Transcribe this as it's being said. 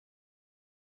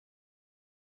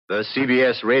The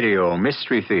CBS Radio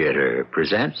Mystery Theater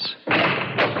presents...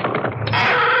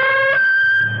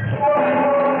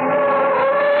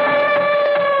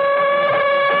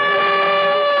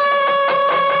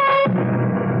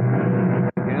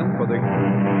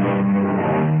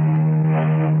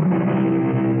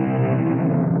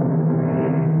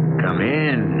 Come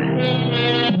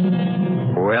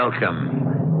in.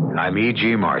 Welcome. I'm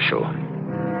E.G. Marshall.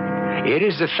 It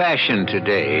is the fashion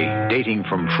today, dating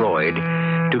from Freud,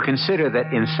 to consider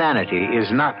that insanity is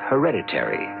not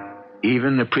hereditary,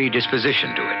 even the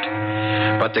predisposition to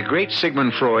it. But the great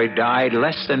Sigmund Freud died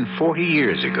less than 40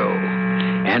 years ago,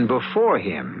 and before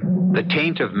him, the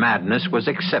taint of madness was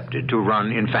accepted to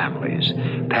run in families,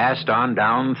 passed on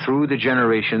down through the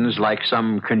generations like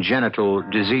some congenital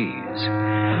disease.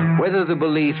 Whether the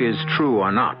belief is true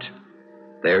or not,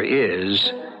 there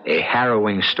is a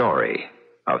harrowing story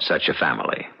of such a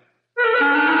family.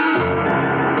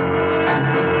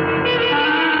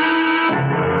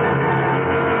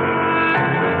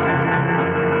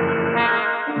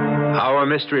 Our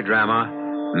mystery drama,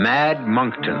 Mad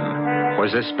Monkton,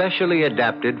 was especially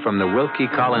adapted from the Wilkie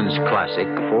Collins classic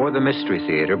for the Mystery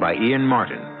Theater by Ian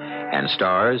Martin and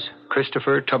stars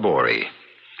Christopher Tabori.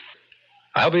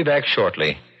 I'll be back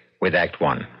shortly with Act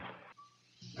One.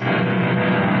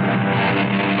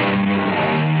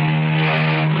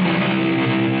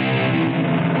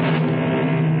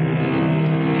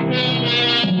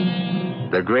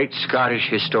 The great Scottish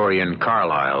historian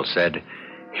Carlyle said,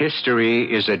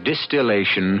 "History is a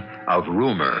distillation of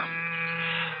rumor."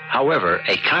 However,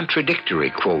 a contradictory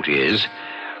quote is,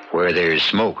 "Where there's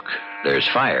smoke, there's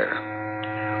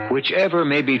fire." Whichever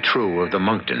may be true of the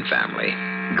Monkton family,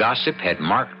 gossip had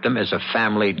marked them as a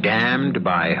family damned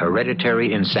by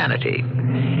hereditary insanity.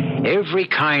 Every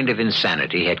kind of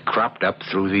insanity had cropped up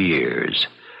through the years,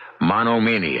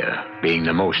 monomania being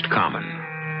the most common.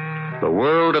 The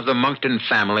world of the Monkton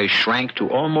family shrank to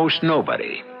almost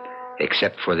nobody,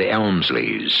 except for the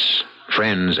Elmsleys,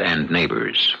 friends and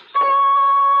neighbors.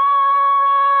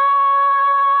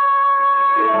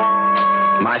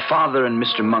 My father and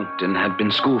Mr. Monkton had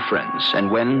been school friends, and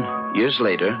when, years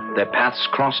later, their paths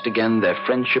crossed again, their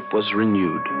friendship was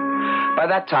renewed. By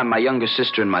that time, my younger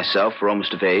sister and myself were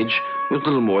almost of age, with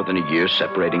little more than a year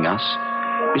separating us.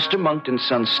 Mr. Monkton's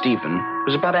son, Stephen,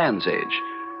 was about Anne's age,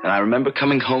 and I remember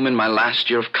coming home in my last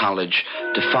year of college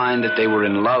to find that they were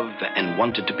in love and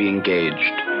wanted to be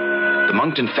engaged. The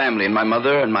Monkton family and my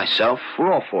mother and myself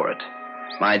were all for it.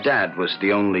 My dad was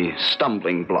the only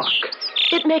stumbling block.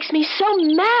 It makes me so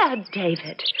mad,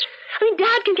 David. I mean,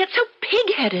 Dad can get so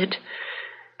pig-headed.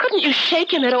 Couldn't you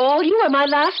shake him at all? You were my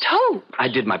last hope. I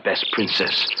did my best,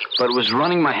 Princess, but it was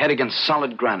running my head against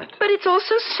solid granite. But it's all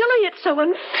so silly. It's so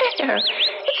unfair.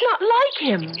 It's not like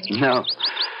him. No.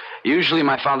 Usually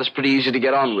my father's pretty easy to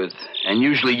get on with, and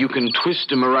usually you can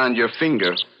twist him around your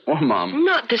finger. Or Mom.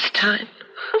 Not this time.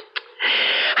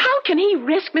 How can he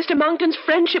risk Mr. Monkton's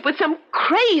friendship with some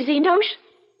crazy notion?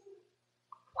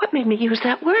 What made me use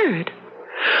that word?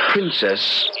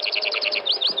 Princess.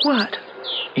 What?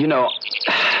 You know,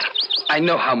 I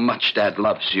know how much Dad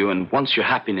loves you and wants your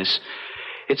happiness.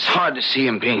 It's hard to see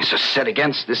him being so set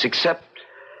against this, except...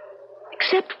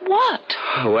 Except what?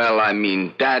 Well, I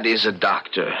mean, Dad is a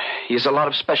doctor. He has a lot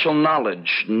of special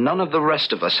knowledge none of the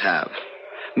rest of us have.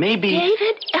 Maybe...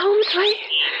 David Elmsley?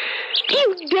 Do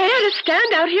you dare to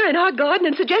stand out here in our garden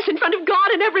and suggest in front of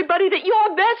God and everybody that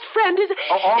your best friend is...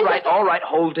 Oh, all right,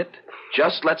 hold it.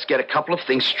 Just let's get a couple of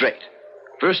things straight.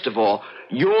 First of all,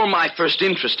 you're my first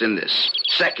interest in this.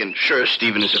 Second, sure,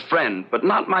 Stephen is a friend, but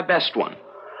not my best one.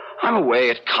 I'm away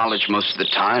at college most of the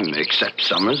time, except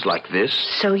summers like this.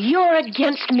 So you're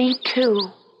against me,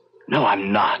 too? No,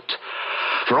 I'm not.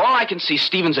 For all I can see,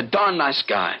 Stephen's a darn nice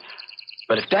guy.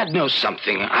 But if Dad knows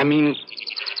something, I mean...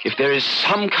 If there is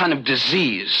some kind of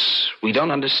disease we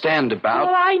don't understand about...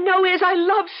 All I know is I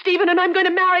love Stephen and I'm going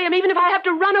to marry him even if I have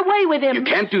to run away with him. You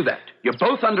can't do that. You're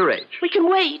both underage. We can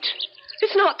wait.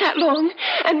 It's not that long.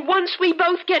 And once we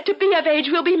both get to be of age,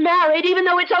 we'll be married even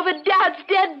though it's over Dad's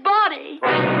dead body.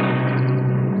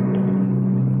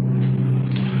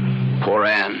 Poor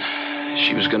Anne.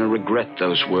 She was going to regret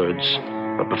those words.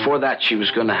 But before that, she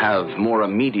was going to have more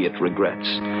immediate regrets.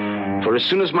 For as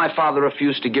soon as my father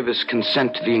refused to give his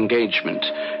consent to the engagement,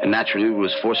 and naturally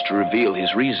was forced to reveal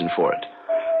his reason for it,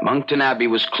 Monkton Abbey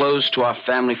was closed to our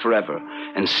family forever,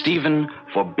 and Stephen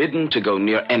forbidden to go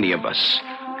near any of us.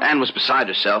 Anne was beside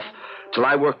herself till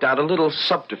I worked out a little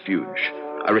subterfuge.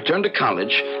 I returned to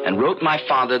college and wrote my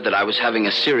father that I was having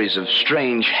a series of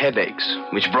strange headaches,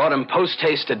 which brought him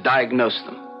post-haste to diagnose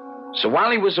them. So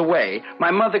while he was away,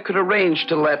 my mother could arrange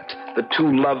to let the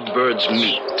two lovebirds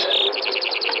meet.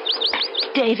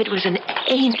 David was an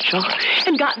angel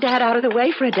and got Dad out of the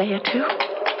way for a day or two.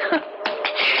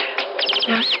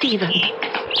 Now, Stephen,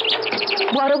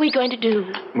 what are we going to do?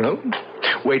 Well,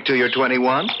 wait till you're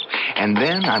 21, and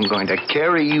then I'm going to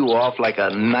carry you off like a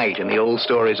knight in the old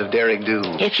stories of Derek Do.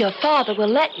 If your father will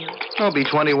let you. I'll be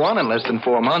 21 in less than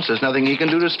 4 months. There's nothing he can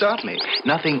do to stop me.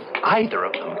 Nothing either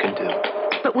of them can do.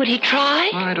 But would he try?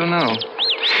 I don't know.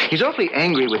 He's awfully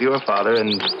angry with your father,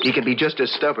 and he can be just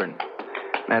as stubborn.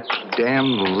 That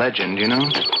damn legend, you know?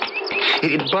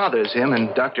 It bothers him,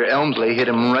 and Dr. Elmsley hit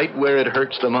him right where it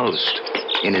hurts the most,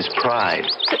 in his pride.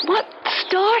 But what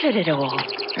started it all?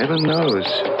 Heaven knows.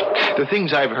 The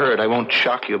things I've heard I won't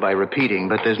shock you by repeating,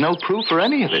 but there's no proof for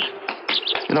any of it.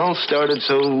 It all started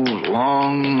so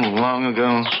long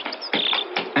ago.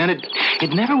 And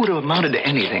it never would have amounted to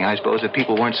anything, I suppose, if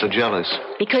people weren't so jealous.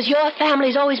 Because your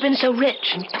family's always been so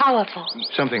rich and powerful.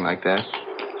 Something like that.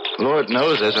 Lord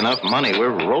knows there's enough money. We're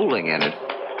rolling in it.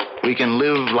 We can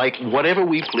live like whatever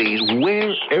we please,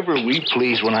 wherever we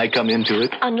please when I come into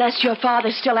it. Unless your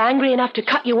father's still angry enough to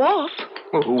cut you off.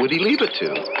 Well, who would he leave it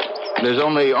to? There's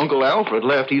only Uncle Alfred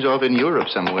left. He's off in Europe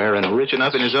somewhere and rich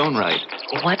enough in his own right.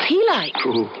 What's he like?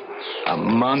 Ooh, a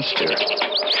monster.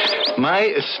 My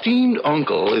esteemed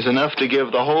uncle is enough to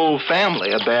give the whole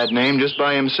family a bad name just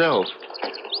by himself.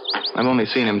 I've only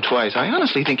seen him twice. I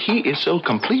honestly think he is so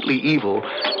completely evil,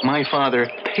 my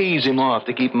father pays him off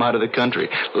to keep him out of the country.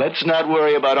 Let's not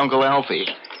worry about Uncle Alfie.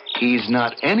 He's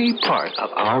not any part of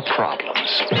our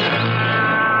problems.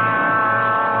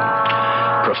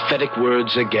 Prophetic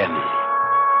words again.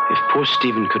 If poor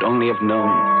Stephen could only have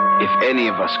known, if any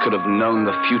of us could have known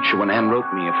the future when Anne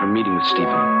wrote me of her meeting with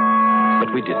Stephen.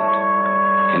 But we didn't.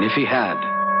 And if he had,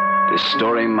 this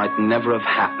story might never have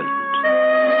happened.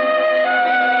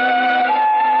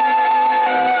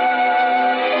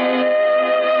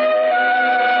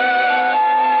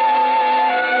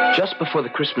 Just before the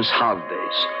Christmas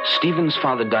holidays, Stephen's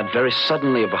father died very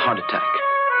suddenly of a heart attack.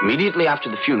 Immediately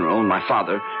after the funeral, my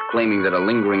father, claiming that a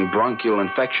lingering bronchial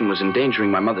infection was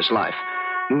endangering my mother's life,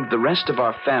 moved the rest of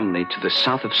our family to the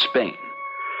south of Spain.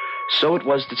 So it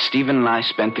was that Stephen and I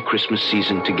spent the Christmas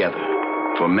season together,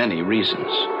 for many reasons.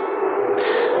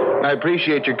 I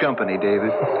appreciate your company,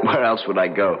 David. Where else would I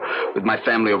go, with my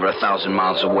family over 1,000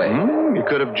 miles away? You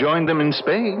could have joined them in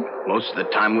Spain. Most of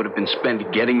the time would have been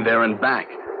spent getting there and back.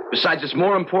 Besides, it's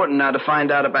more important now to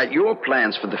find out about your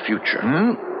plans for the future.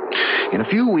 In a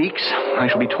few weeks, I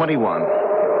shall be 21,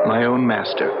 my own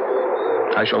master.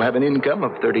 I shall have an income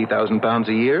of 30,000 pounds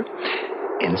a year.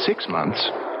 In 6 months,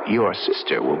 your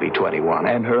sister will be 21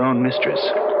 and her own mistress.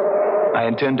 I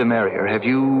intend to marry her. Have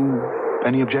you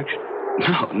any objection?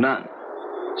 No, none.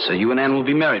 So you and Anne will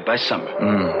be married by summer.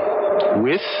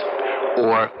 With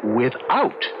or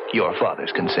without your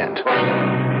father's consent?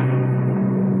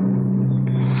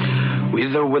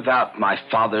 With or without my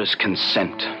father's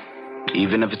consent,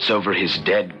 even if it's over his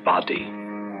dead body.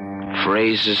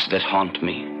 Phrases that haunt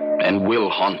me, and will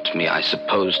haunt me, I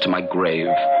suppose, to my grave.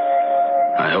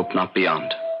 I hope not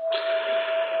beyond.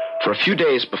 For a few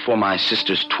days before my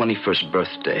sister's 21st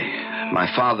birthday,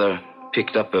 my father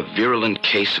picked up a virulent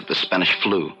case of the Spanish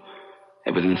flu,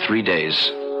 and within 3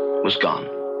 days was gone.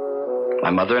 My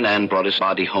mother and Anne brought his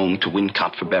body home to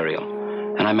Wincott for burial,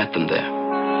 and I met them there.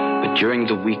 But during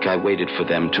the week I waited for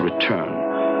them to return,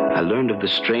 I learned of the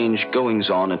strange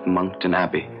goings-on at Monkton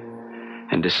Abbey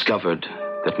and discovered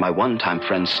that my one-time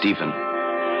friend Stephen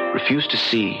refused to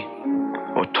see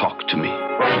or talk to me.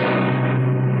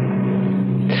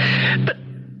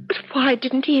 But why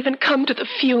didn't he even come to the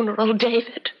funeral,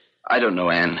 David? I don't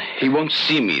know, Anne. He won't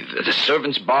see me. The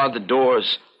servants barred the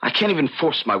doors. I can't even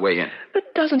force my way in.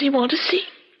 But doesn't he want to see?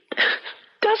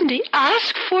 Doesn't he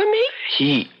ask for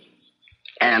me?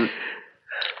 And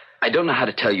I don't know how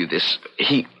to tell you this.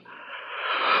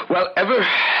 Well, ever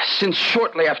since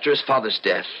shortly after his father's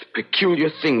death, peculiar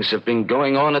things have been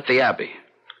going on at the Abbey.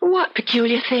 What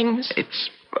peculiar things?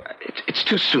 It's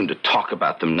too soon to talk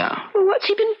about them now. What's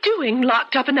he been doing,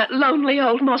 locked up in that lonely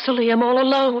old mausoleum all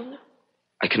alone?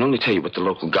 I can only tell you what the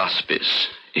local gossip is,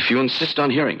 if you insist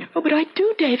on hearing it. Oh, but I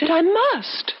do, David. I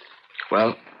must.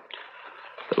 Well,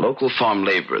 the local farm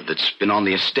laborer that's been on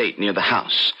the estate near the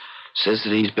house says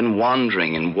that he's been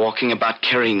wandering and walking about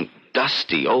carrying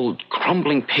dusty, old,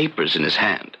 crumbling papers in his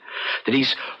hand. That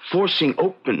he's forcing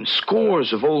open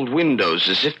scores of old windows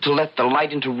as if to let the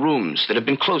light into rooms that have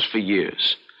been closed for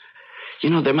years.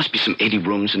 You know, there must be some 80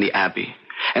 rooms in the Abbey.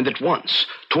 And that once,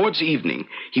 towards evening,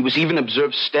 he was even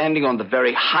observed standing on the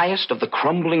very highest of the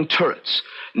crumbling turrets,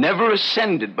 never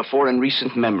ascended before in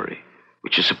recent memory.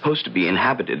 which is supposed to be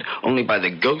inhabited only by the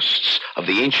ghosts of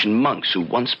the ancient monks who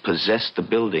once possessed the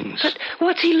buildings. But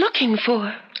what's he looking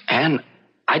for? Anne,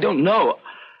 I don't know.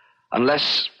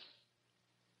 Unless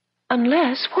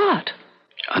what?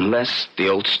 Unless the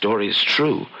old story is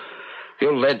true. The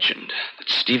old legend that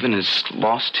Stephen has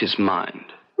lost his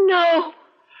mind. No.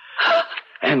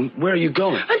 And where are you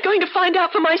going? I'm going to find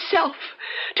out for myself.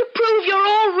 To prove you're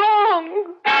all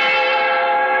wrong.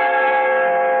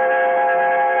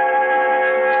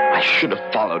 I should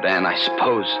have followed Anne, I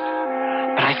suppose.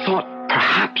 But I thought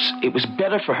perhaps it was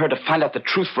better for her to find out the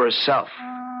truth for herself.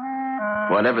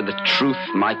 Whatever the truth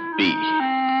might be.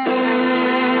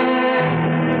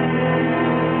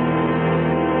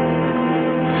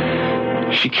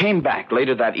 She came back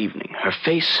later that evening, her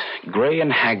face gray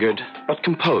and haggard, but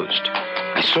composed.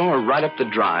 I saw her ride up the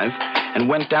drive and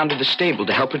went down to the stable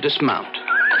to help her dismount.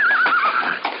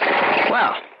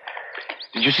 Well,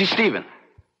 did you see Stephen?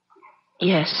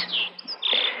 Yes.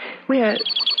 We're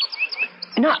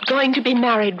not going to be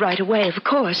married right away, of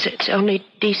course. It's only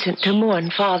decent to mourn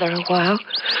Father a while.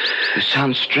 You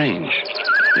sound strange.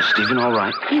 Is Stephen all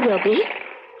right? He will be.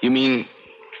 You mean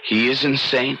he is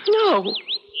insane? No.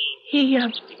 He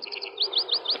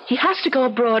has to go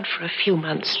abroad for a few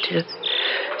months to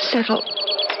settle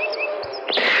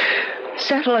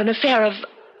an affair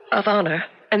of honor.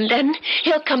 And then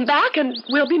he'll come back and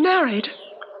we'll be married.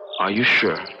 Are you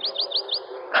sure?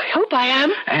 I hope I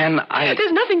am. And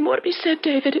There's nothing more to be said,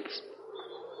 David. It's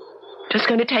just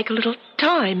going to take a little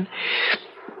time.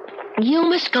 You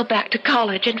must go back to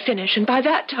college and finish, and by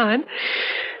that time,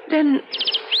 then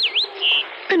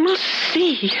we'll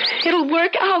see. It'll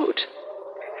work out.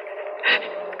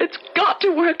 It's got to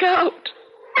work out.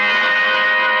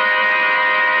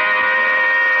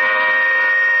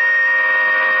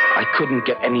 I couldn't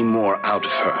get any more out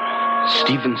of her.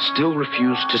 Stephen still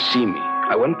refused to see me.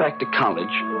 I went back to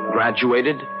college,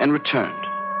 graduated, and returned.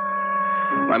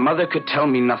 My mother could tell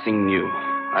me nothing new.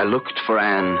 I looked for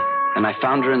Anne, and I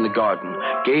found her in the garden,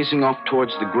 gazing off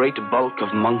towards the great bulk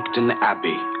of Monkton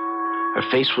Abbey. Her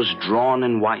face was drawn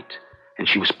and white, and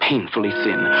she was painfully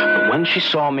thin. But when she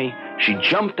saw me, she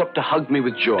jumped up to hug me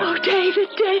with joy. Oh, David.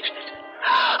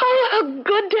 Oh, how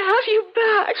good to have you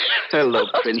back. Hello,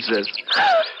 Princess.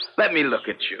 Let me look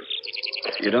at you.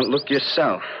 You don't look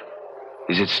yourself.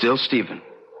 Is it still Stephen?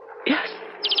 Yes,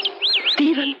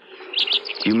 Stephen.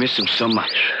 You miss him so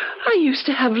much. I used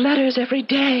to have letters every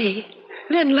day.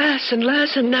 Then less and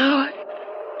less, and now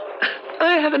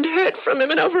I haven't heard from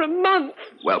him in over a month.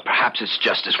 Well, perhaps it's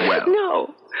just as well.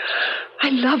 No. I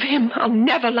love him. I'll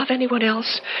never love anyone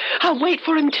else. I'll wait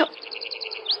for him till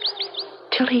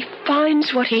he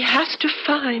finds what he has to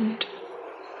find.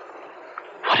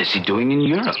 What is he doing in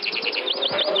Europe?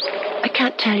 I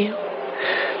can't tell you.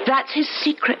 That's his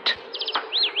secret.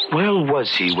 Where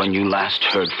was he when you last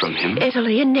heard from him?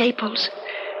 Italy and Naples.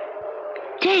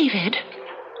 David,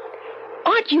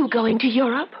 aren't you going to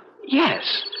Europe?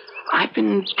 Yes. I've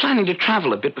been planning to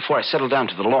travel a bit before I settle down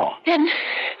to the law. Then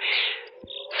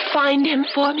find him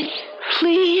for me,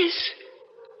 please.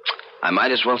 I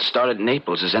might as well start at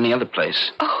Naples as any other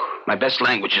place. Oh. My best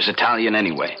language is Italian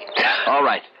anyway. All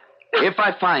right. If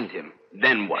I find him,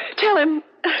 then what? Tell him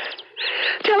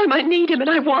I need him and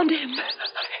I want him.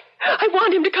 I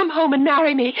want him to come home and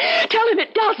marry me. Tell him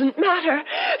it doesn't matter,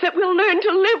 that we'll learn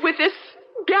to live with this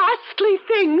ghastly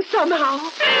thing somehow.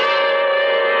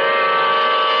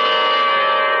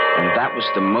 And that was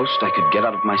the most I could get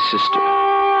out of my sister,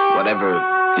 whatever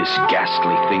this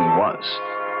ghastly thing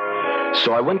was.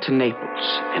 So I went to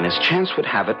Naples, and as chance would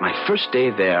have it, my first day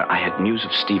there, I had news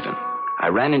of Stephen. I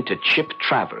ran into Chip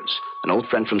Travers, an old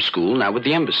friend from school, now with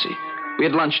the embassy. We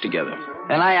had lunch together,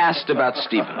 and I asked about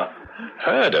Stephen.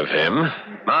 Heard of him?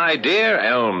 My dear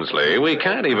Elmsley, we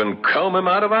can't even comb him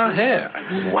out of our hair.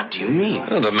 What do you mean?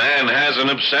 Well, the man has an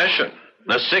obsession.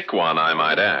 A sick one, I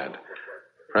might add.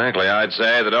 Frankly, I'd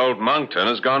say that old Monkton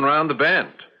has gone round the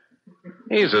bend.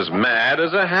 He's as mad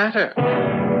as a hatter.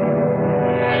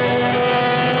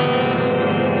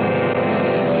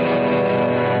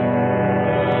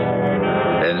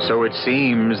 And so it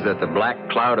seems that the black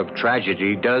cloud of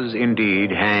tragedy does indeed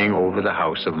hang over the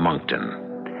house of Monkton.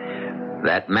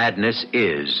 That madness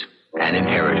is an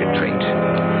inherited trait.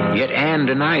 Yet Anne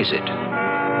denies it.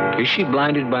 Is she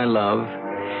blinded by love?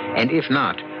 And if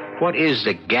not, what is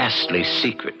the ghastly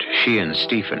secret she and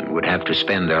Stephen would have to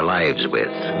spend their lives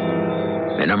with?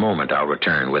 In a moment, I'll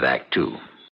return with Act Two.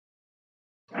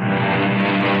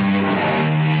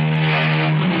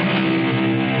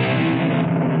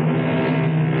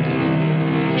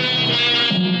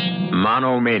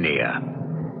 Monomania,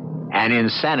 an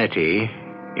insanity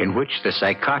in which the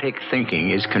psychotic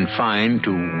thinking is confined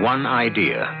to one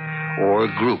idea or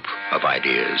group of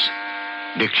ideas.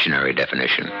 Dictionary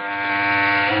definition.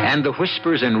 And the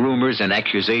whispers and rumors and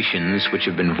accusations which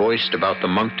have been voiced about the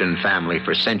Monkton family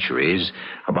for centuries,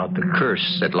 about the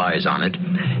curse that lies on it,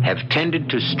 have tended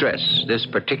to stress this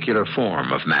particular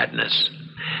form of madness.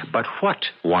 But what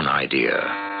one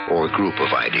idea or group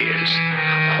of ideas?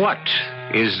 What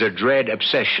is the dread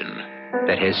obsession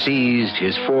that has seized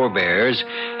his forebears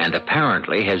and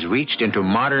apparently has reached into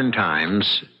modern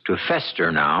times to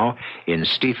fester now in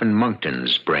Stephen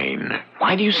Monkton's brain?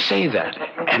 Why do you say that?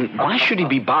 And why should he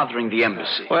be bothering the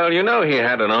embassy? Well, you know he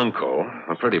had an uncle,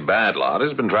 a pretty bad lot.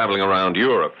 He's been traveling around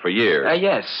Europe for years.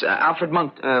 Yes, Alfred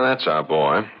Monkton. That's our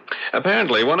boy.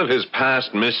 Apparently, one of his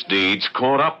past misdeeds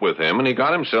caught up with him, and he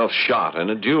got himself shot in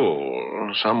a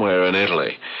duel somewhere in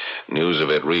Italy. News of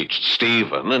it reached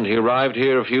Stephen, and he arrived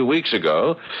here a few weeks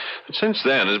ago. But since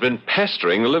then has been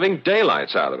pestering the living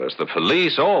daylights out of us, the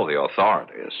police, all the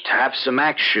authorities. To have some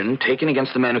action taken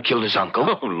against the man who killed his uncle?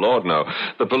 Oh, Lord, no.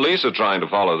 The police are trying to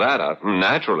follow that up,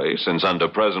 naturally, since under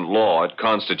present law it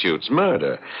constitutes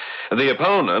murder. The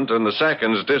opponent and the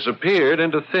seconds disappeared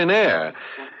into thin air.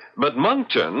 But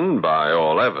Monkton, by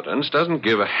all evidence, doesn't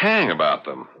give a hang about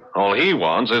them. All he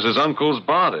wants is his uncle's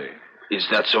body. Is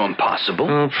that so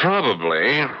impossible?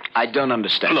 Probably. I don't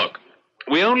understand. Look,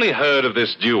 we only heard of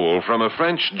this duel from a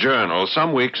French journal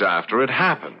some weeks after it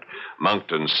happened.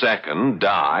 Monkton's second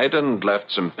died and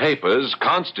left some papers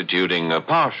constituting a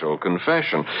partial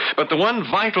confession. But the one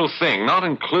vital thing not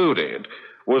included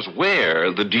was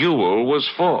where the duel was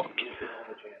fought.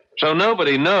 So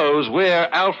nobody knows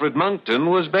where Alfred Monkton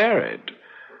was buried.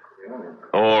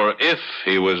 Or if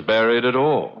he was buried at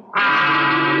all.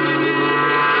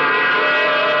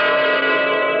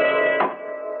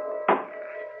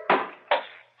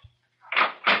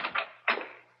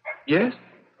 Yes?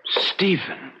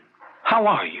 Stephen, how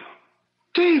are you?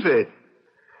 David!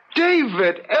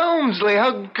 David Elmsley,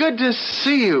 how good to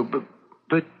see you.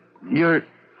 But you're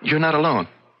not alone.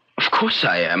 Of course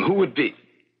I am. Who would be...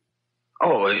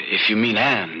 Oh, if you mean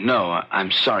Anne. No, I'm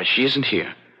sorry. She isn't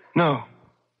here. No,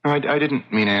 I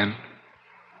didn't mean Anne.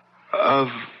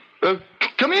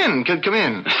 Come in. Come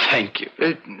in. Thank you.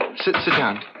 Sit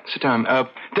down. Sit down.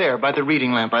 There, by the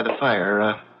reading lamp, by the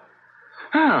fire.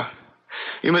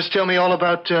 You must tell me all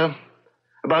about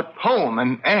home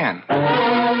and Anne.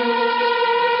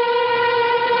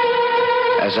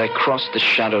 As I crossed the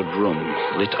shadowed room,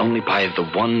 lit only by the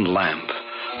one lamp,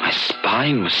 my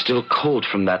spine was still cold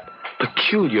from that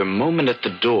peculiar moment at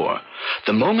the door.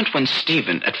 The moment when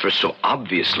Stephen, at first so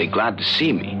obviously glad to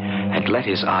see me, had let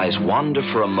his eyes wander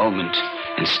for a moment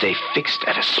and stay fixed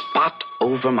at a spot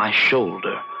over my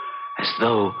shoulder, as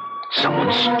though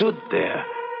someone stood there,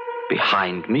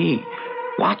 behind me,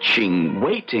 watching,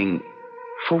 waiting,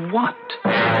 for what?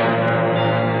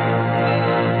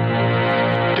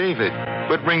 David,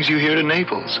 what brings you here to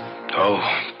Naples? Oh,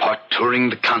 part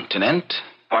touring the continent,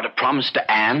 part a promise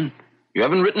to Anne. You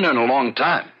haven't written her in a long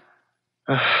time.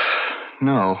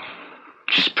 No.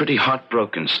 She's pretty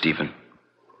heartbroken, Stephen.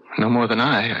 No more than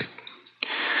I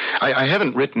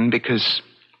haven't written because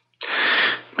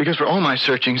for all my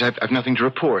searchings, I've nothing to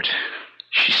report.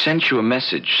 She sent you a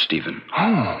message, Stephen.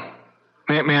 Oh.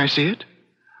 May I see it?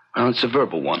 Well, it's a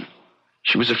verbal one.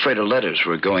 She was afraid her letters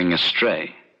were going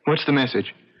astray. What's the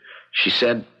message? She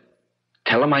said,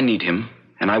 tell him I need him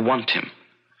and I want him.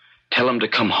 Tell him to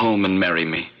come home and marry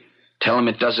me. Tell him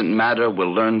it doesn't matter.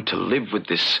 We'll learn to live with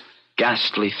this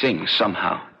ghastly thing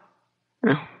somehow.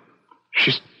 Well,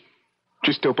 she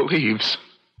still believes.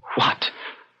 What?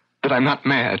 That I'm not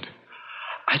mad.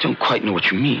 I don't quite know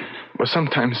what you mean. Well,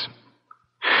 sometimes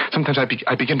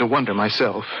I begin to wonder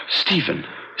myself. Stephen,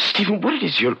 what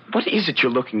is it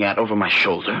you're looking at over my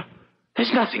shoulder?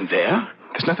 There's nothing there.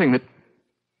 There's nothing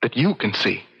that you can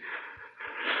see.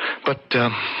 But,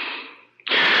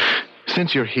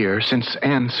 since you're here, since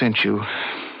Anne sent you,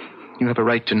 you have a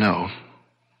right to know.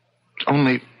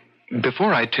 Only,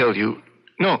 before I tell you...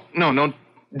 No,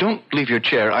 don't leave your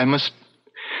chair. I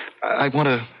want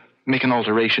to make an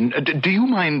alteration. Do you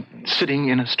mind sitting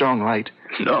in a strong light?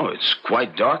 No, it's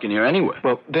quite dark in here anyway.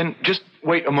 Well, then just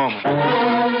wait a moment.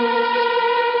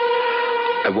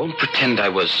 I won't pretend I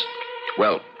was,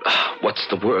 well, what's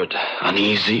the word?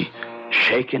 Uneasy?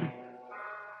 Shaken?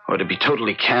 Or to be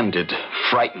totally candid,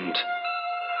 frightened.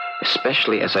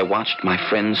 Especially as I watched my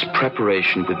friend's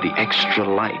preparation with the extra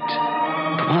light.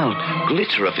 The wild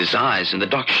glitter of his eyes and the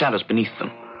dark shadows beneath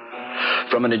them.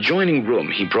 From an adjoining room,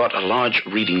 he brought a large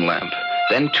reading lamp,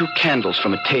 then 2 candles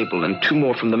from a table and 2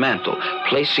 more from the mantel,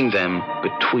 placing them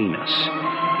between us.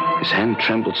 His hand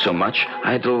trembled so much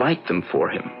I had to light them for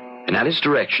him, and at his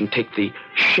direction take the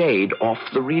shade off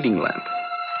the reading lamp.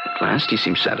 At last he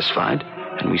seemed satisfied,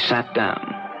 and we sat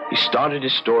down. He started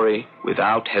his story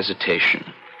without hesitation.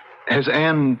 Has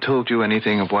Anne told you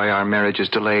anything of why our marriage is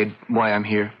delayed, why I'm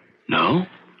here? No?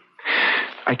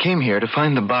 I came here to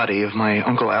find the body of my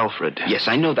Uncle Alfred. Yes,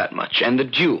 I know that much, and the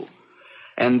duel.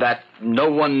 And that no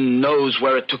one knows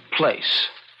where it took place.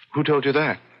 Who told you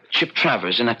that? Chip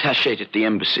Travers, an attaché at the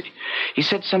embassy. He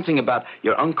said something about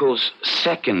your uncle's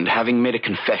second having made a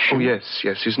confession. Oh,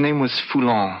 yes. His name was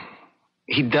Foulon.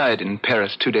 He died in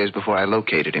Paris 2 days before I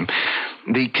located him.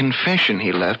 The confession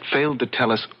he left failed to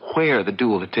tell us where the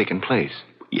duel had taken place.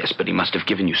 Yes, but he must have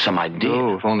given you some idea.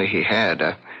 Oh, if only he had.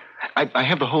 I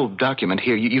have the whole document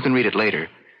here. You can read it later.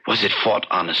 Was it fought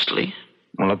honestly?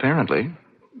 Well, apparently.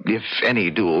 If any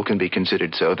duel can be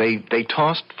considered so. They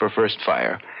tossed for first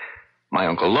fire. My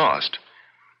uncle lost.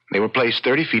 They were placed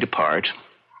 30 feet apart.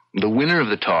 The winner of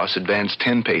the toss advanced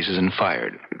 10 paces and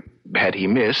fired. Had he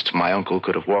missed, my uncle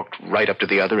could have walked right up to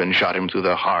the other and shot him through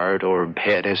the heart or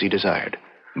head as he desired.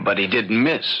 But he didn't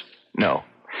miss. No.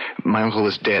 My uncle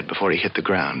was dead before he hit the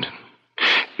ground.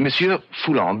 Monsieur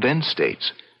Foulon then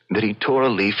states that he tore a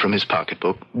leaf from his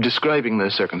pocketbook describing the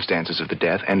circumstances of the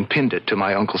death and pinned it to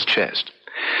my uncle's chest.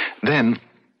 Then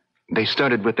they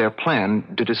started with their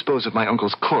plan to dispose of my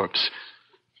uncle's corpse.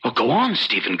 Well, go on,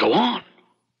 Stephen, go on.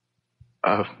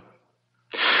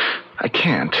 I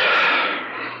can't.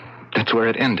 That's where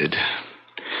it ended.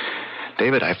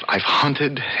 David, I've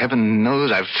hunted. Heaven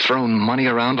knows I've thrown money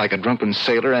around like a drunken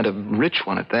sailor, and a rich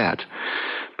one at that.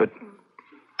 But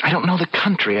I don't know the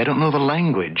country. I don't know the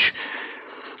language.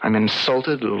 I'm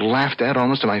insulted, laughed at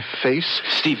almost to my face.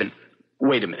 Stephen,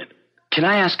 wait a minute. Can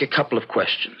I ask a couple of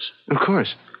questions? Of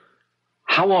course.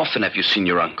 How often have you seen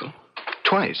your uncle?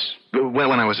 Twice. Well,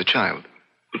 when I was a child.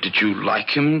 Did you like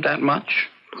him that much?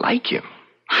 Like him?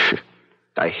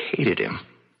 I hated him.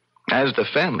 As the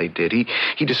family did.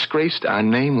 He disgraced our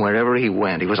name wherever he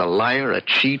went. He was a liar, a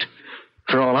cheat.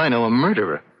 For all I know, a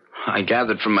murderer. I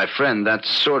gathered from my friend that's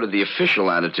sort of the official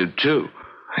attitude, too.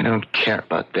 I don't care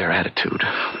about their attitude.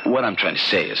 What I'm trying to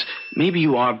say is, maybe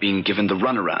you are being given the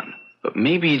runaround, but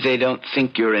maybe they don't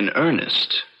think you're in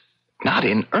earnest. Not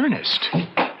in earnest.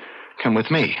 Come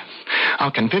with me.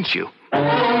 I'll convince you.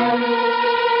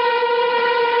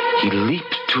 He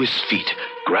leaped to his feet,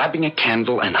 grabbing a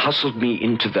candle, and hustled me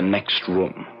into the next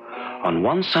room. On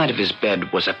one side of his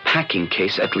bed was a packing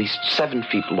case at least 7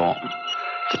 feet long.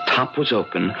 The top was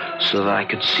open so that I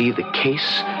could see the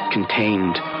case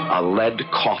contained a lead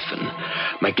coffin,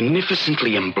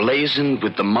 magnificently emblazoned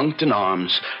with the Monkton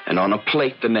arms, and on a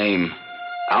plate the name,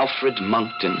 Alfred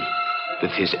Monkton,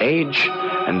 with his age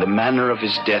and the manner of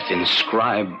his death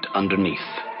inscribed underneath.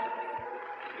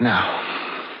 Now,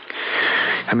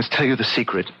 I must tell you the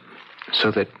secret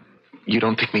so that you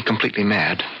don't think me completely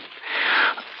mad.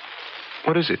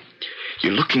 What is it?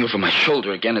 You're looking over my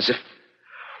shoulder again as if...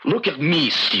 Look at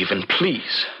me, Stephen,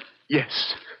 please.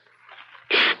 Yes.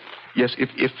 Yes,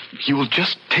 if you will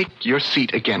just take your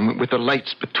seat again with the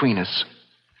lights between us.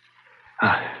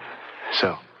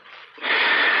 So.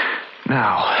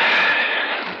 Now,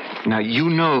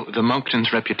 you know the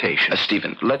Monktons' reputation.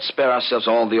 Stephen, let's spare ourselves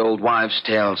all the old wives'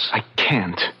 tales. I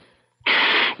can't.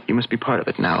 You must be part of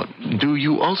it now. Do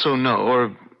you also know,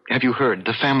 or have you heard,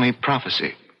 the family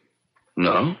prophecy?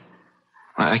 No.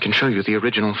 I can show you the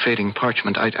original fading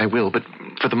parchment. I will, but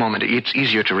for the moment, it's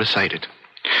easier to recite it.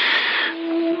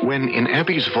 When in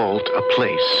Abbey's vault a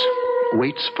place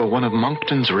waits for one of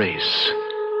Monkton's race,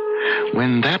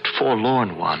 when that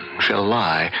forlorn one shall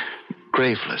lie,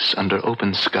 graveless under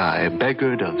open sky,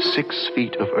 beggared of 6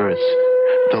 feet of earth,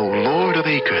 though lord of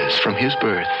acres from his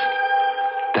birth,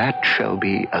 that shall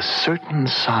be a certain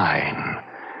sign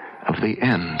of the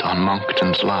end on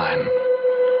Monkton's line.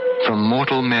 From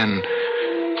mortal men,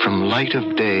 from light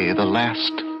of day, the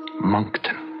last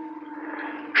Monkton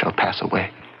shall pass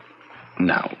away.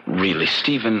 Now, really,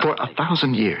 Stephen... For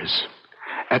 1,000 years,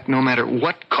 at no matter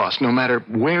what cost, no matter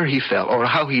where he fell or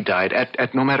how he died,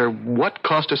 at no matter what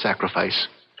cost or sacrifice,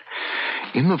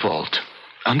 in the vault,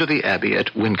 under the abbey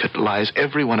at Wincott, lies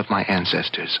every one of my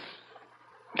ancestors.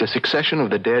 The succession of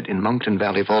the dead in Monkton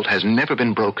Valley Vault has never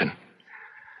been broken.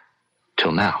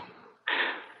 Till now.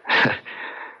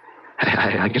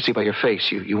 I can see by your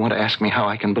face you want to ask me how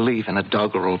I can believe in a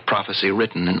doggerel prophecy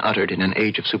written and uttered in an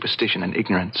age of superstition and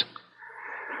ignorance.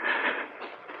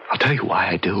 I'll tell you why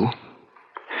I do.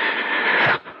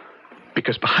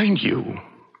 Because behind you,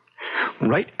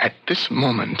 right at this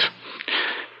moment,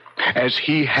 as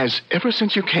he has ever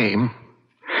since you came,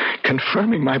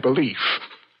 confirming my belief,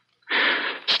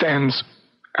 stands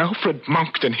Alfred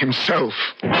Monkton himself.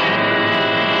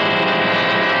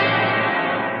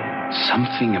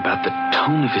 Something about the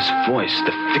tone of his voice,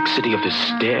 the fixity of his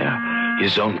stare,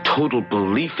 his own total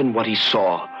belief in what he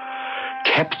saw,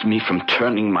 kept me from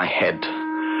turning my head.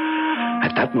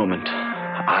 At that moment,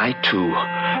 I, too,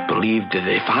 believed that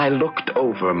if I looked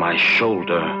over my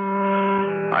shoulder,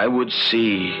 I would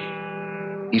see...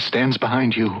 He stands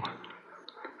behind you.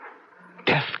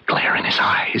 Death glare in his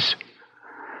eyes.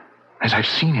 As I've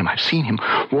seen him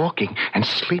walking and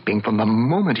sleeping from the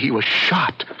moment he was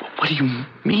shot. What do you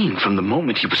mean, from the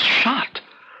moment he was shot?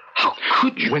 How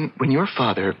could you? When your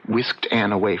father whisked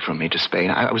Anne away from me to Spain,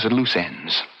 I was at loose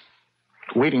ends,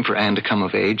 waiting for Anne to come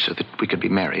of age so that we could be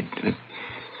married.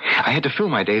 I had to fill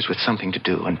my days with something to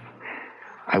do, and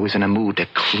I was in a mood to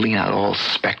clean out all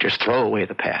specters, throw away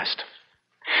the past.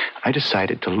 I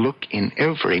decided to look in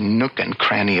every nook and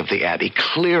cranny of the Abbey,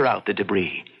 clear out the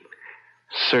debris,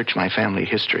 search my family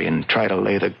history, and try to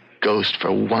lay the ghost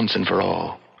for once and for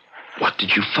all. What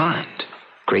did you find?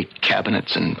 Great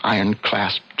cabinets and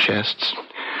iron-clasped chests,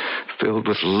 filled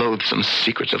with loathsome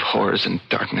secrets of horrors and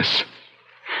darkness.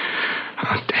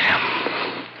 Oh, damn.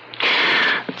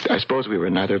 I suppose we were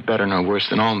neither better nor worse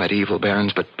than all medieval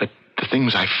barons, but the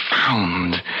things I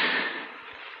found...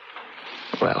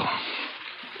 Well,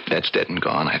 that's dead and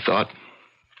gone, I thought.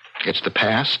 It's the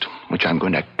past, which I'm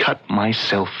going to cut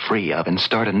myself free of and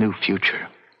start a new future.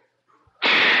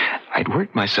 I'd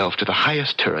worked myself to the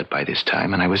highest turret by this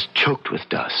time, and I was choked with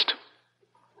dust.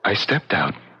 I stepped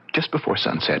out just before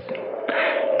sunset,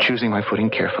 choosing my footing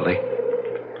carefully,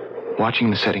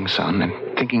 watching the setting sun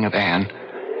and thinking of Anne.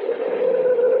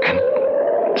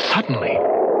 And suddenly,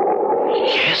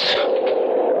 yes,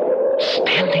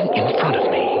 standing in front of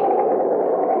me,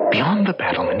 beyond the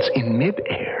battlements in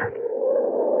mid-air,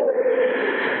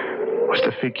 was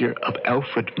the figure of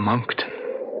Alfred Monkton,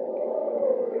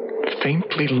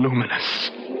 faintly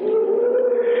luminous,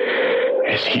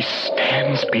 as he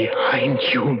stands behind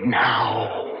you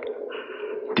now.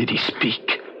 Did he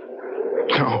speak?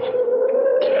 No.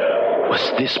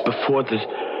 Was this before the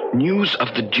news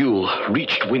of the duel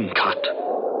reached Wincott?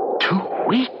 2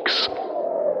 weeks.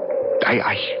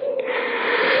 I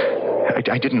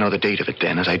didn't know the date of it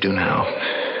then as I do now.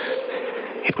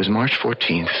 It was March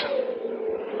 14th,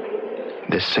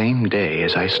 the same day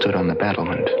as I stood on the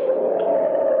battlement.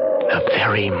 The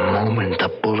very moment the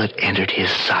bullet entered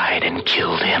his side and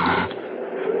killed him.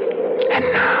 And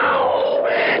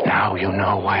now you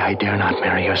know why I dare not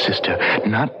marry your sister.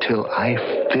 Not till I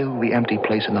fill the empty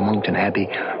place in the Monkton Abbey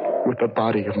with the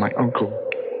body of my uncle.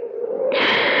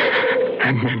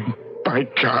 And then, by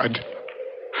God,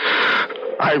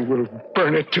 I will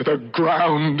burn it to the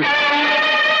ground.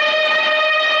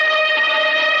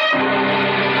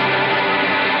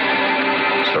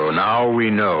 So now we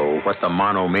know what the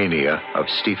monomania of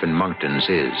Stephen Monkton's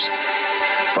is.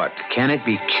 But can it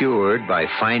be cured by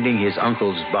finding his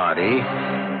uncle's body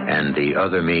and the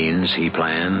other means he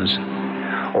plans?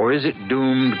 Or is it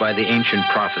doomed by the ancient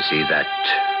prophecy that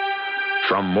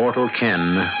from mortal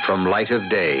ken, from light of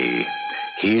day,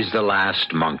 he's the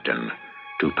last Monkton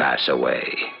to pass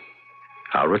away?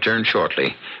 I'll return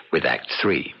shortly with Act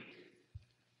 3.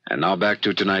 And now back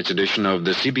to tonight's edition of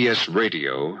the CBS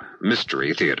Radio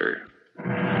Mystery Theater.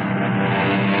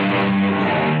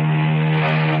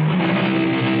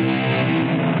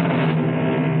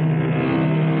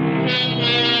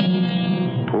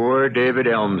 Poor David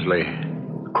Elmsley,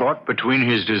 caught between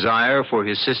his desire for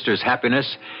his sister's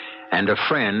happiness and a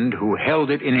friend who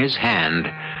held it in his hand,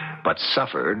 but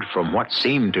suffered from what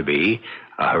seemed to be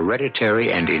a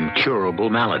hereditary and incurable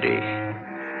malady.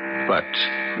 But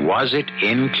was it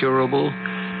incurable?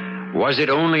 Was it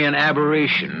only an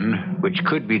aberration which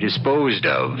could be disposed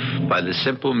of by the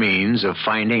simple means of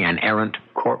finding an errant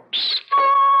corpse?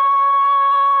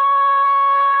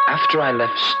 After I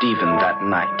left Stephen that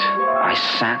night, I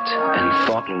sat and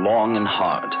thought long and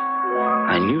hard.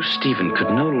 I knew Stephen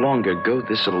could no longer go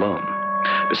this alone.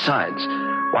 Besides,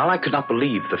 while I could not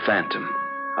believe the phantom,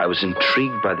 I was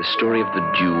intrigued by the story of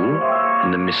the duel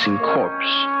and the missing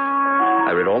corpse.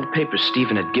 I read all the papers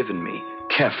Stephen had given me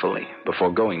carefully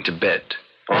before going to bed.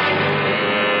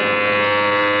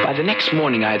 By the next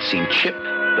morning, I had seen Chip,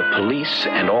 the police,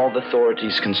 and all the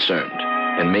authorities concerned,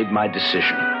 and made my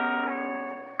decision.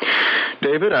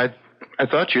 David, I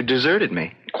thought you deserted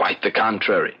me. Quite the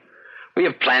contrary. We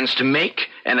have plans to make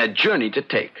and a journey to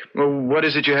take. Well, what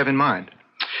is it you have in mind?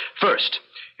 First,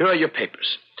 here are your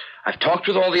papers. I've talked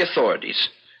with all the authorities.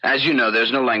 As you know,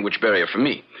 there's no language barrier for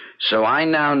me. So I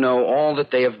now know all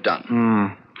that they have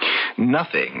done.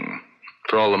 Nothing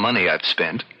for all the money I've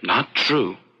spent. Not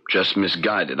true. Just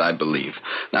misguided, I believe.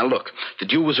 Now, look, the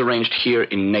duel was arranged here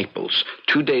in Naples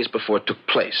 2 days before it took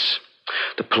place.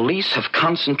 The police have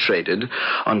concentrated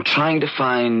on trying to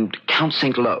find Count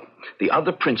St. Lo, the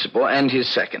other principal, and his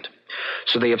second.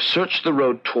 So they have searched the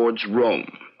road towards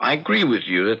Rome. I agree with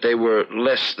you that they were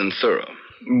less than thorough.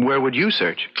 Where would you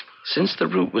search? Since the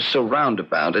route was so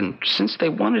roundabout, and since they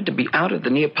wanted to be out of the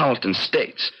Neapolitan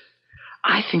states,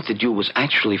 I think the duel was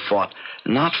actually fought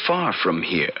not far from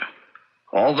here.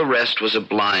 All the rest was a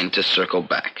blind to circle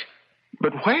back.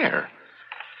 But where?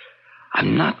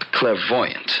 I'm not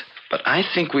clairvoyant, but I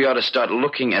think we ought to start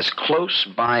looking as close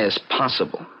by as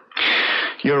possible.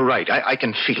 You're right. I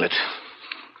can feel it.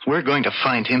 We're going to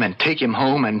find him and take him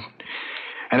home, and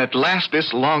at last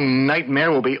this long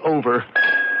nightmare will be over.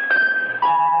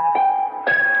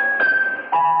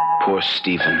 Poor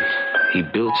Stephen. He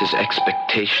built his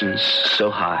expectations so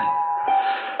high.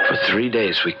 For 3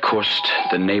 days we coursed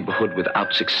the neighborhood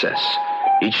without success.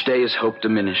 Each day his hope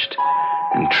diminished.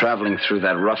 And traveling through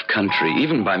that rough country,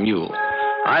 even by mule,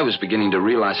 I was beginning to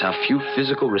realize how few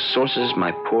physical resources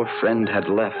my poor friend had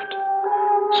left.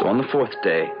 So on the 4th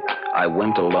day, I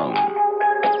went alone.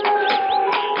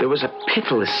 There was a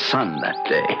pitiless sun that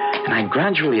day, and I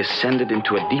gradually ascended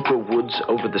into a deeper woods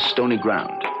over the stony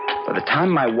ground. By the time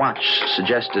my watch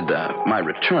suggested my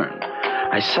return,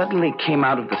 I suddenly came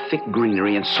out of the thick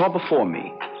greenery and saw before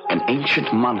me an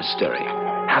ancient monastery,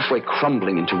 halfway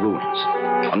crumbling into ruins.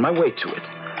 On my way to it,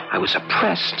 I was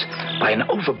oppressed by an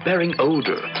overbearing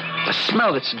odor, a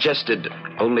smell that suggested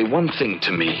only one thing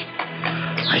to me.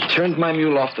 I turned my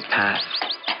mule off the path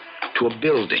to a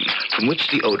building from which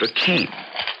the odor came.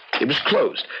 It was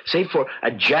closed, save for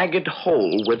a jagged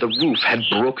hole where the roof had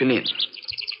broken in.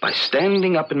 By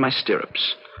standing up in my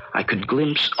stirrups, I could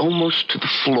glimpse almost to the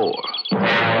floor.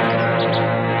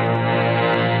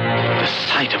 The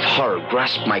sight of horror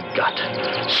grasped my gut.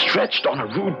 Stretched on a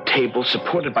rude table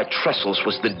supported by trestles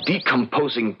was the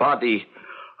decomposing body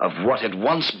of what had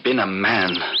once been a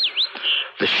man.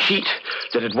 The sheet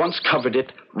that had once covered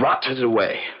it rotted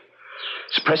away.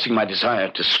 Suppressing my desire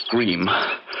to scream,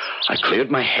 I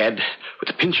cleared my head with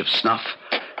a pinch of snuff.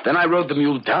 Then I rode the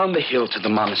mule down the hill to the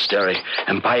monastery,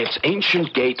 and by its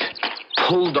ancient gate,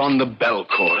 pulled on the bell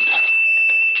cord.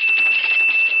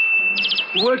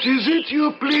 What is it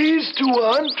you please to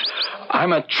want?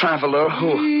 I'm a traveler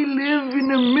who... We live in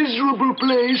a miserable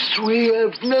place. We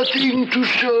have nothing to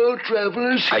show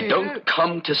travelers here. I don't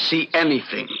come to see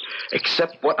anything,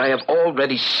 except what I have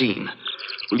already seen.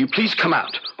 Will you please come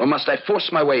out, or must I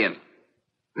force my way in?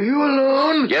 Are you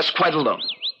alone? Yes, quite alone.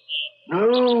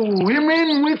 No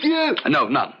women with you? No,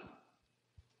 none.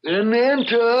 Then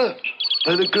enter,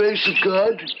 by the grace of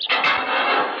God.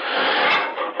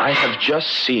 I have just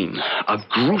seen a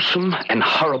gruesome and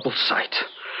horrible sight.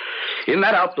 In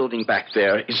that outbuilding back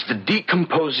there is the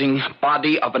decomposing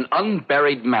body of an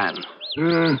unburied man.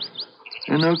 An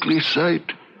ugly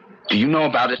sight. Do you know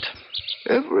about it?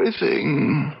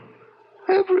 Everything.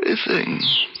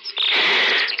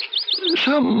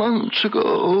 Some months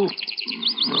ago,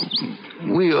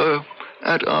 we are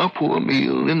at our poor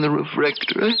meal in the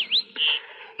refectory,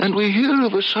 and we hear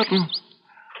of a sudden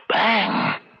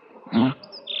bang,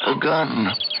 a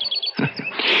gun.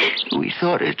 We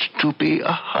thought it to be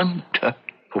a hunter.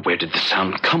 Well, where did the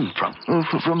sound come from?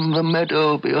 From the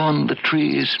meadow beyond the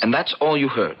trees. And that's all you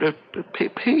heard?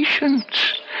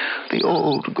 Patience. The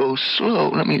old go slow.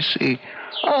 Let me see.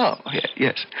 Oh,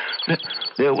 yes.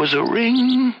 There was a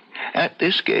ring at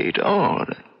this gate. Oh,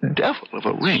 the devil of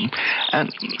a ring.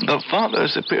 And the Father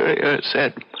Superior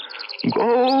said,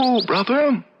 "Go,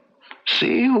 brother.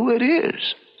 See who it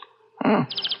is."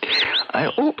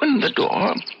 I opened the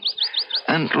door,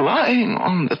 and lying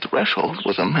on the threshold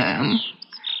was a man,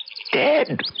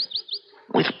 dead,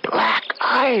 with black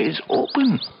eyes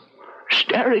open,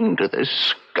 staring to the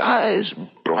sky's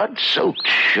blood-soaked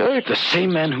shirt. The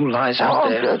same man who lies out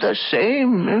there? The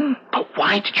same. But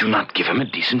why did you not give him a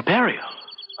decent burial?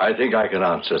 I think I can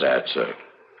answer that, sir.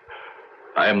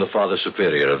 I am the Father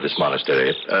Superior of this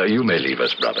monastery. You may leave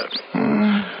us, brother.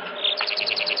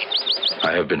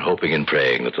 I have been hoping and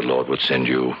praying that the Lord would send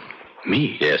you.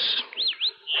 Me? Yes.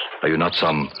 Are you not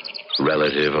some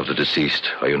relative of the deceased?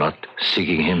 Are you not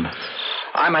seeking him?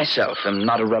 I myself am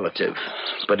not a relative,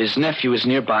 but his nephew is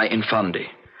nearby in Fondi.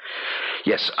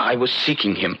 Yes, I was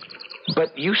seeking him,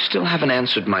 but you still haven't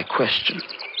answered my question.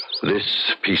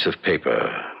 This piece of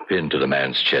paper pinned to the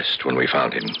man's chest when we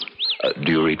found him.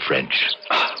 Do you read French?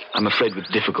 I'm afraid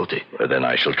with difficulty. Then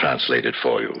I shall translate it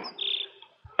for you.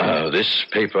 This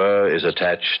paper is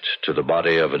attached to the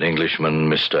body of an Englishman,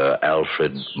 Mr.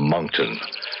 Alfred Monkton.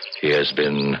 He has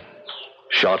been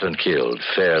shot and killed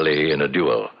fairly in a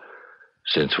duel.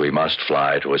 Since we must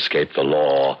fly to escape the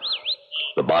law,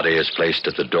 the body is placed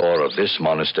at the door of this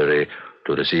monastery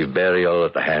to receive burial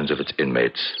at the hands of its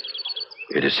inmates.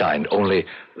 It is signed only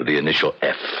the initial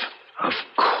F. Of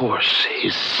course,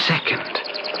 his second.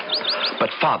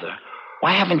 But, Father,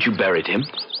 why haven't you buried him?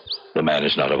 The man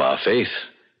is not of our faith.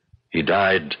 He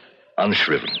died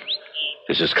unshriven.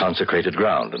 This is consecrated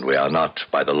ground, and we are not,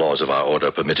 by the laws of our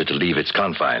order, permitted to leave its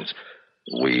confines.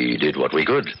 We did what we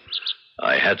could.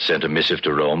 I had sent a missive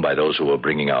to Rome by those who were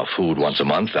bringing our food once a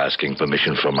month, asking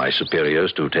permission from my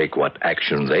superiors to take what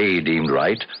action they deemed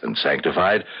right and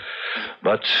sanctified.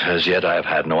 But as yet I have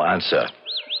had no answer.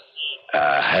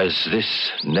 Has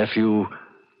this nephew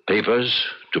papers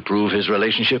to prove his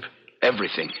relationship?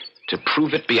 Everything. To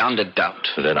prove it beyond a doubt.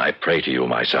 Then I pray to you,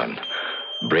 my son.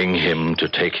 Bring him to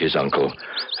take his uncle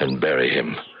and bury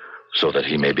him so that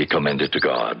he may be commended to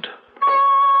God.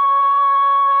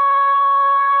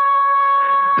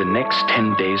 The next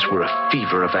 10 days were a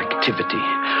fever of activity.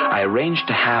 I arranged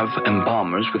to have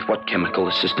embalmers with what chemical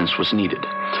assistance was needed.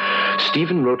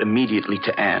 Stephen wrote immediately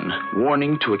to Anne,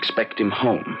 warning to expect him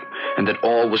home, and that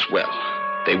all was well.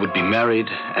 They would be married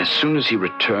as soon as he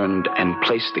returned and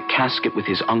placed the casket with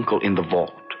his uncle in the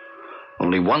vault.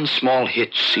 Only one small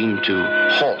hitch seemed to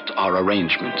halt our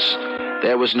arrangements.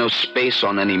 There was no space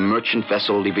on any merchant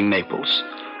vessel leaving Naples.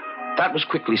 That was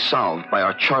quickly solved by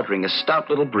our chartering a stout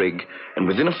little brig, and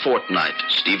within a fortnight,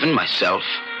 Stephen, myself,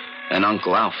 and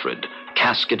Uncle Alfred,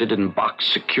 casketed and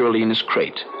boxed securely in his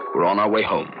crate, were on our way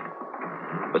home.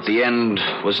 But the end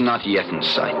was not yet in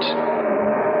sight.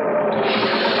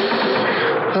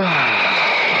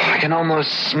 I can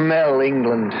almost smell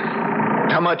England.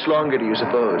 How much longer do you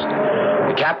suppose?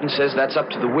 The captain says that's up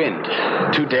to the wind.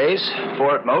 2 days,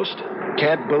 4 at most.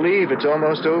 Can't believe it's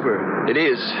almost over. It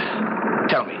is.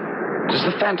 Tell me, does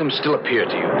the Phantom still appear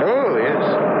to you? Oh,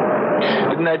 yes.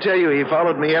 Didn't I tell you he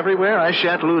followed me everywhere? I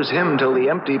shan't lose him till the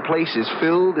empty place is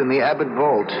filled in the Abbot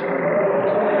vault.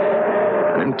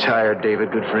 I'm tired,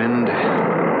 David, good friend.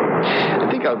 I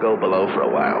think I'll go below for a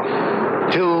while.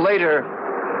 Till later.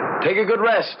 Take a good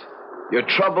rest. Your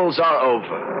troubles are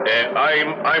over.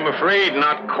 I'm afraid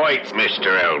not quite,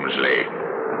 Mr. Elmsley.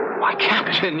 Why,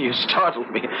 Captain, you startled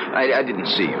me. I didn't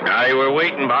see you. I were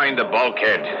waiting behind the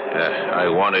bulkhead. I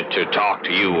wanted to talk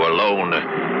to you alone.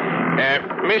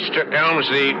 Mr.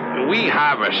 Elmsley, we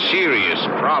have a serious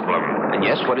problem. And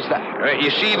yes, what is that?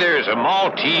 You see, there's a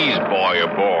Maltese boy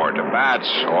aboard, a bad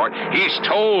sort. He's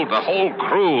told the whole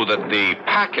crew that the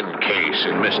packing case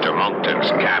in Mr.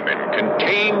 Monkton's cabin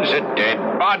contains a dead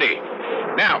body.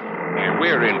 Now,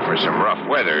 we're in for some rough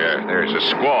weather. There's a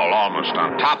squall almost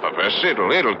on top of us.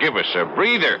 It'll give us a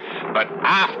breather. But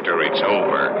after it's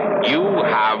over, you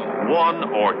have 1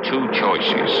 or 2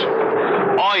 choices.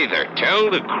 Either tell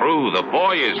the crew the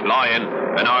boy is lying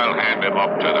and I'll hand him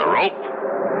up to the rope,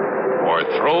 or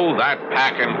throw that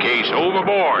packing case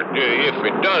overboard if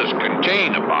it does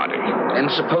contain a body. And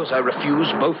suppose I refuse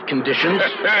both conditions?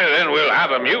 Then we'll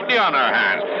have a mutiny on our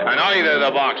hands, and either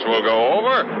the box will go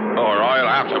over, or I'll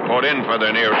have to put in for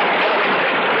the nearest.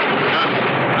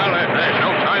 Well, there's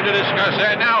no time to discuss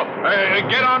that now.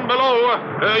 Get on below.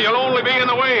 You'll only be in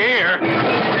the way here.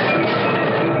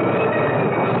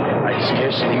 I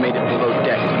scarcely made it below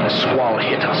deck when the squall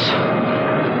hit us.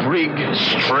 The brig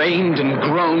strained and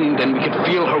groaned, and we could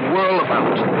feel her whirl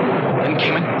about. Then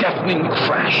came a deafening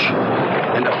crash,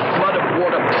 and a flood of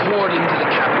water poured into the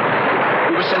cabin.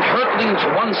 We were sent hurtling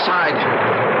to one side,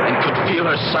 and could feel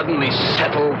her suddenly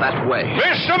settle that way.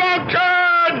 Mr.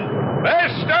 Monkton!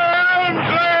 Mr.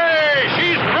 Elmsley!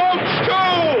 She's broached to!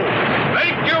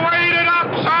 Make your way to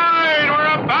dockside!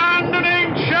 We're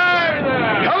abandoning ship!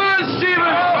 Come on,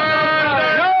 Stephen!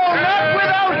 No, not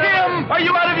without him! Are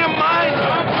you out of your mind?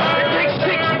 It takes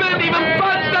 6 men to even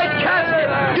budge that casket!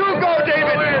 You go,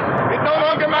 David. It no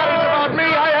longer matters about me.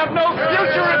 I have no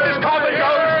future if this coffin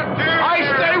goes. I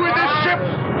stay with this ship.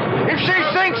 If she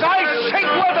sinks, I sink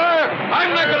with her.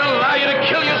 I'm not going to allow you to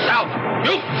kill yourself!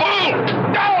 You fool!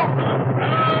 No!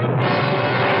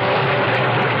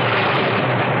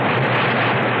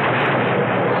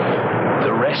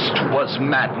 The rest was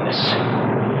madness.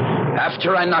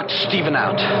 After I knocked Stephen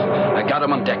out, I got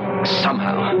him on deck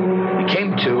somehow. He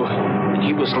came to, and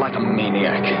he was like a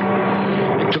maniac.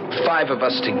 It took 5 of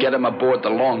us to get him aboard the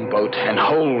longboat and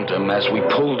hold him as we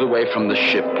pulled away from the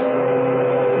ship.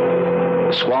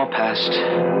 The squall passed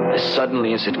as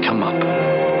suddenly as it come up,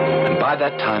 and by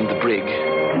that time the brig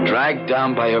dragged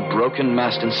down by her broken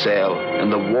mast and sail,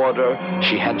 and the water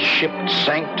she had shipped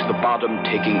sank to the bottom,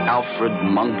 taking Alfred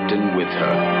Monkton with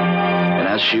her. And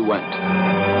as she went,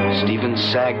 Stephen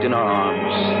sagged in her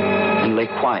arms and lay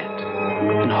quiet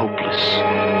and hopeless.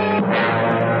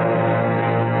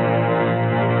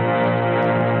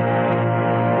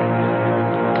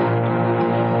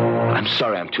 I'm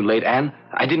sorry I'm too late, Anne.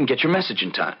 I didn't get your message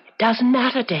in time. Doesn't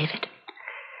matter, David.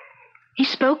 He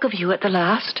spoke of you at the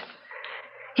last.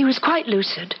 He was quite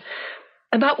lucid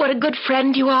about what a good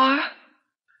friend you are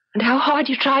and how hard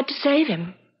you tried to save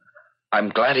him. I'm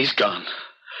glad he's gone.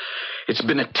 It's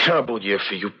been a terrible year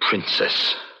for you,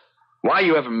 Princess. Why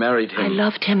you ever married him? I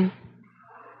loved him.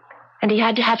 And he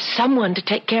had to have someone to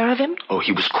take care of him. Oh,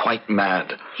 he was quite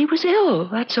mad. He was ill,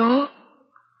 that's all.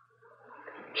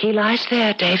 He lies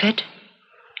there, David.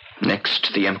 Next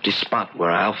to the empty spot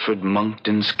where Alfred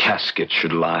Monkton's casket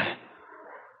should lie.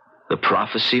 The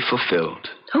prophecy fulfilled.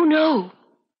 Oh, no.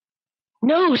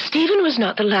 No, Stephen was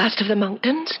not the last of the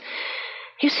Monktons.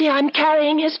 You see, I'm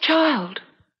carrying his child.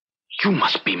 You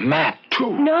must be mad,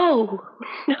 too. No.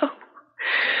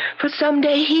 For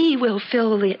someday he will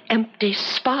fill the empty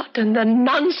spot, and the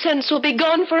nonsense will be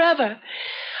gone forever.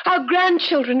 Our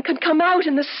grandchildren can come out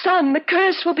in the sun. The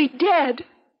curse will be dead.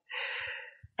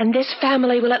 And this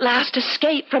family will at last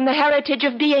escape from the heritage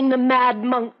of being the Mad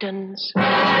Monktons.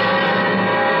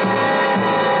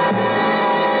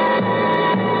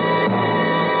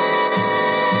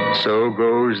 So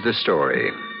goes the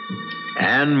story.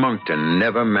 Anne Monkton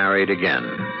never married again,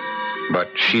 but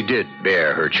she did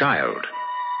bear her child.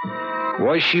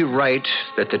 Was she right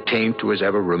that the taint was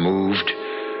ever removed,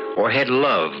 or had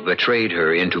love betrayed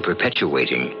her into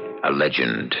perpetuating a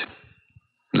legend?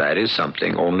 That is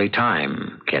something only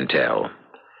time can tell.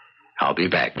 I'll be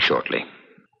back shortly.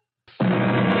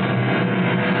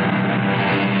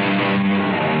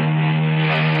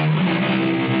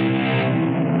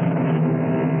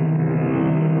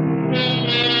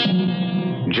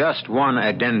 Just one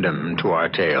addendum to our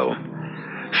tale.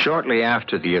 Shortly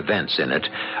after the events in it,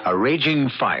 a raging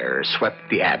fire swept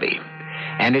the abbey,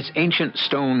 and its ancient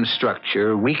stone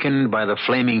structure, weakened by the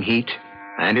flaming heat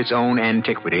and its own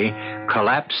antiquity,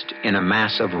 collapsed in a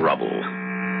mass of rubble.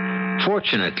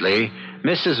 Fortunately,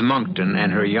 Mrs. Monkton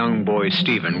and her young boy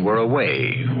Stephen were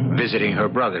away, visiting her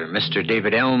brother, Mr.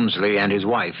 David Elmsley, and his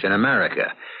wife in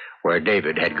America, where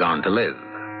David had gone to live.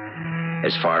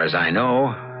 As far as I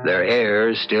know, their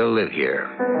heirs still live here.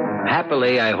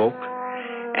 Happily, I hope,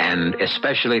 and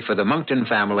especially for the Monkton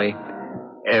family,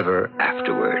 ever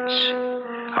afterwards.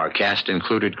 Our cast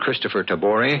included Christopher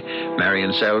Tabori,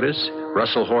 Marion Seldes,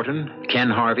 Russell Horton, Ken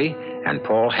Harvey, and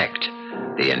Paul Hecht.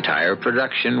 The entire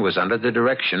production was under the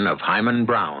direction of Hyman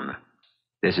Brown.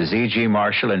 This is E.G.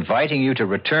 Marshall inviting you to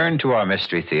return to our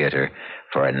Mystery Theater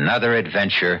for another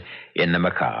adventure in the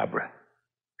macabre.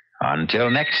 Until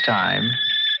next time,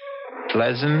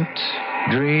 pleasant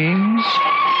dreams.